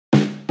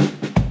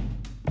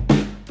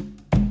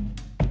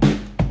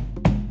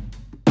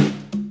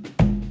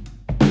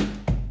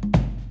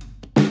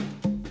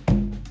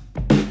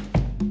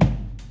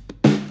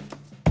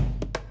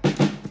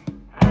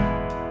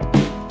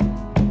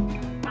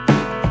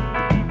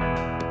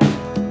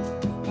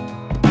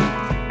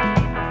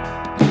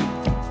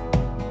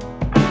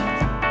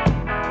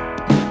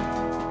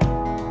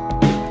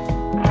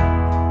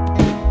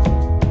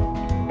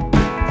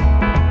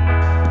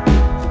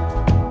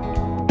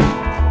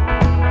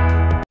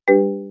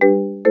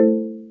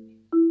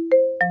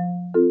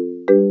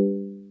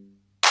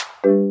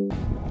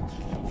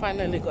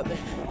Finally got there.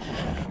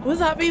 What's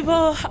up,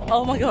 people?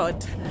 Oh my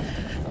god.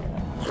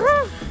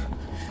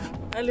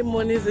 Early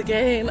mornings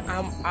again.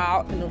 I'm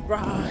out in a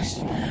rush.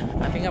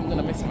 I think I'm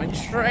gonna miss my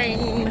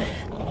train.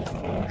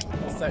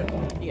 So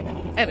yeah.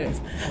 Anyways,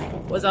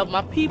 what's up,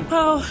 my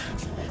people?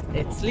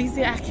 It's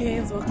Lizzie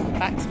Atkins. Welcome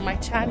back to my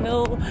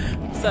channel.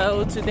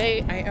 So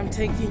today I am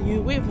taking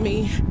you with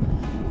me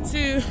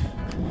to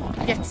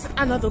yet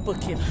another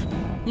booking.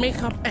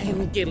 Makeup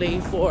and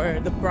Gele for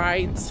the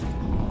bride's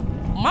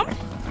mum.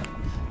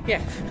 Yeah,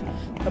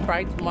 the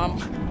bride's mum.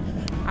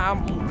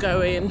 I'm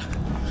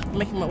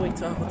making my way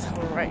to a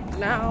hotel right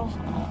now,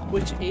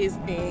 which is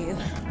in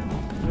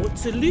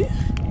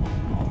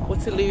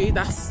Waterloo,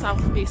 that's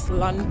southeast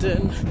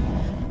London.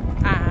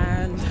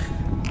 And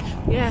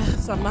yeah,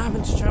 so I'm not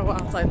having to travel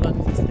outside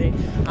London today.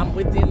 I'm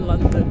within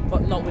London,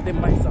 but not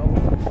within myself.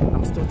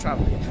 I'm still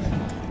traveling.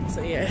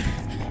 So yeah,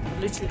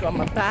 I've literally got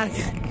my bag,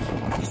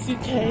 my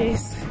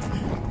suitcase.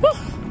 Woo!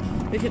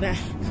 Look at that,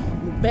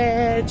 the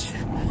bed.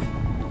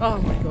 Oh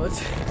my god.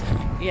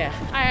 Yeah,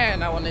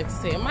 and I wanted to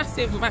say a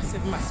massive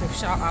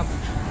shout out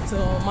to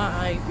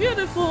my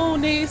beautiful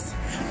niece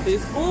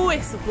who's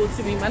always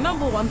supporting me, my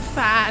 #1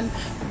 fan.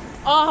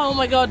 Oh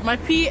my god, my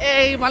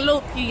PA, my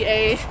little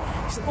PA,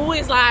 she's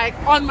always like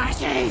on my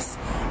case.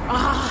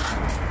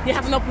 You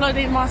haven't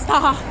uploaded my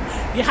stuff,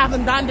 you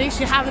haven't done this,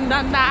 you haven't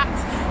done that.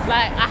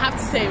 Like, I have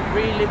to say a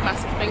really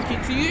massive thank you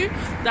to you,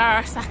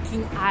 Dara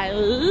Saking. I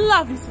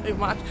love you so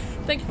much.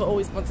 Thank you for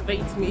always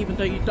motivating me, even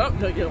though you don't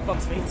know you're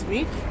motivating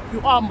me.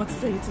 You are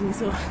motivating me,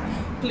 so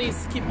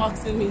please keep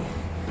asking me.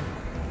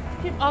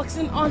 Keep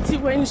asking Auntie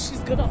when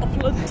she's gonna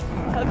upload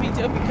her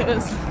video,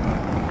 because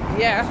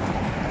yeah,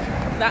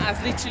 that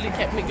has literally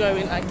kept me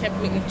going and kept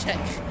me in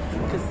check,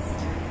 because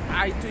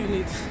I do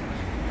need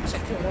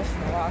checking once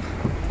in a while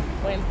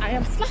when I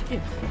am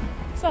slacking.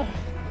 So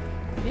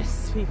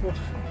yes, people,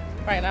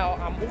 right now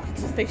I'm walking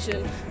to the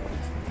station,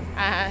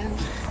 and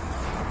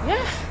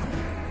yeah,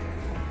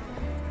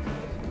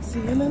 see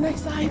you on the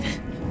next side.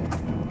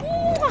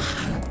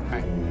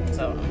 Alright,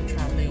 so I'm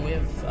traveling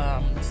with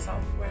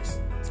Southwest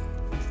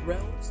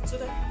Rails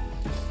today,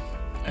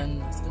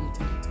 and it's gonna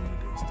take me to my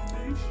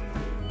destination.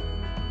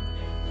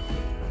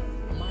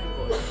 My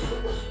god.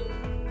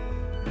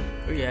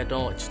 Oh yeah,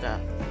 don't watch that.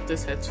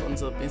 These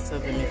headphones have been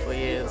serving me for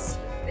years.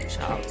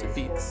 Shout out to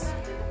Beats.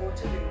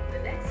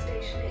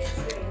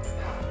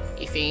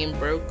 If it ain't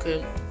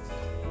broken,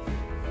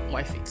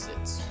 why fix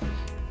it?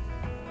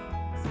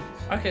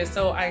 Okay,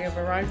 so I have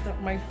arrived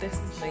at my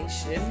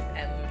destination,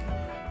 and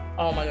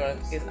oh my god,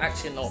 it's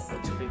actually not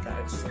Waterloo,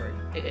 guys, sorry.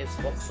 It is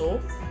VAUXHALL,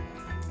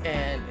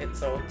 and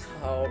it's a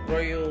hotel,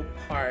 Royal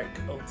Park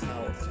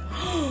Hotels.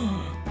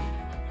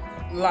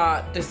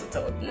 This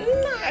hotel,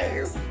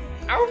 nice!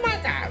 Oh my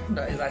god,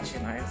 that is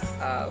actually nice.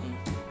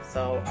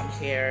 So I'm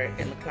here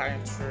in the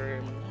client's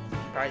room,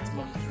 bride's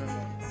mom's room,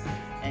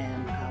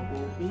 and I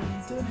will be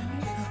doing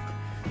makeup.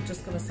 I'm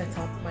just gonna set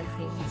up my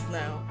things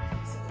now,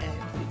 and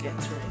we get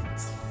to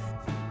it.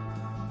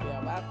 We're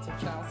about to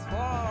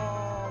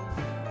transform.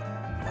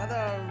 Mother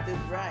of the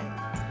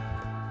bride.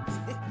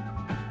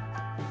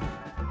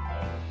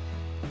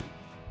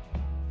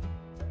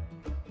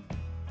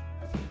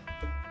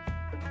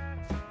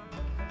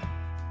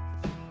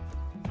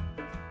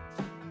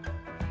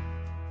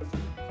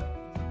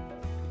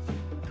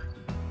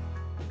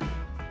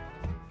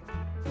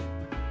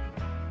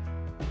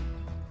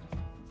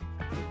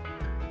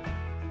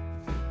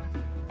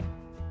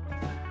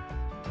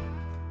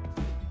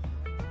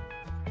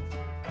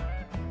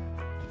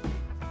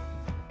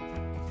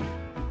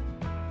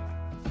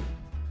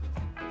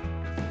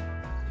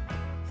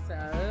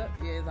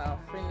 Here's our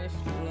finished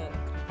look,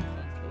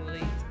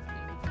 complete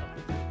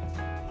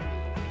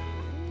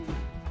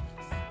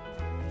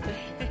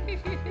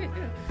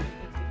makeup.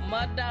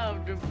 Mother of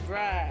the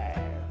bride,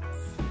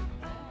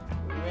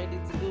 ready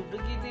to go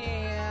boogie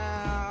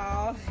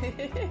down.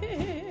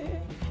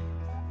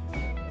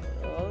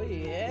 Oh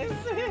yes.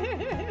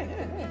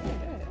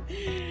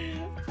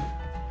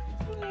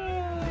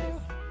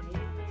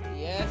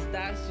 Yes,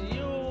 that's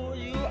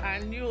you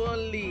and you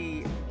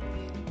only.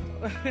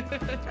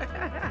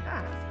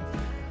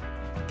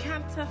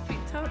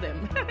 Counterfeit, tell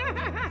them.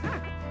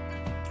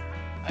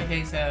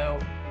 Okay, so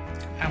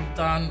I'm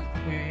done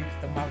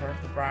with the mother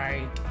of the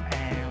bride,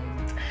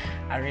 and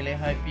I really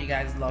hope you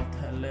guys loved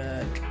her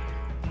look.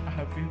 I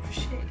hope you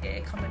appreciate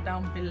it. Comment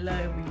down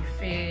below what you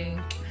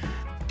think.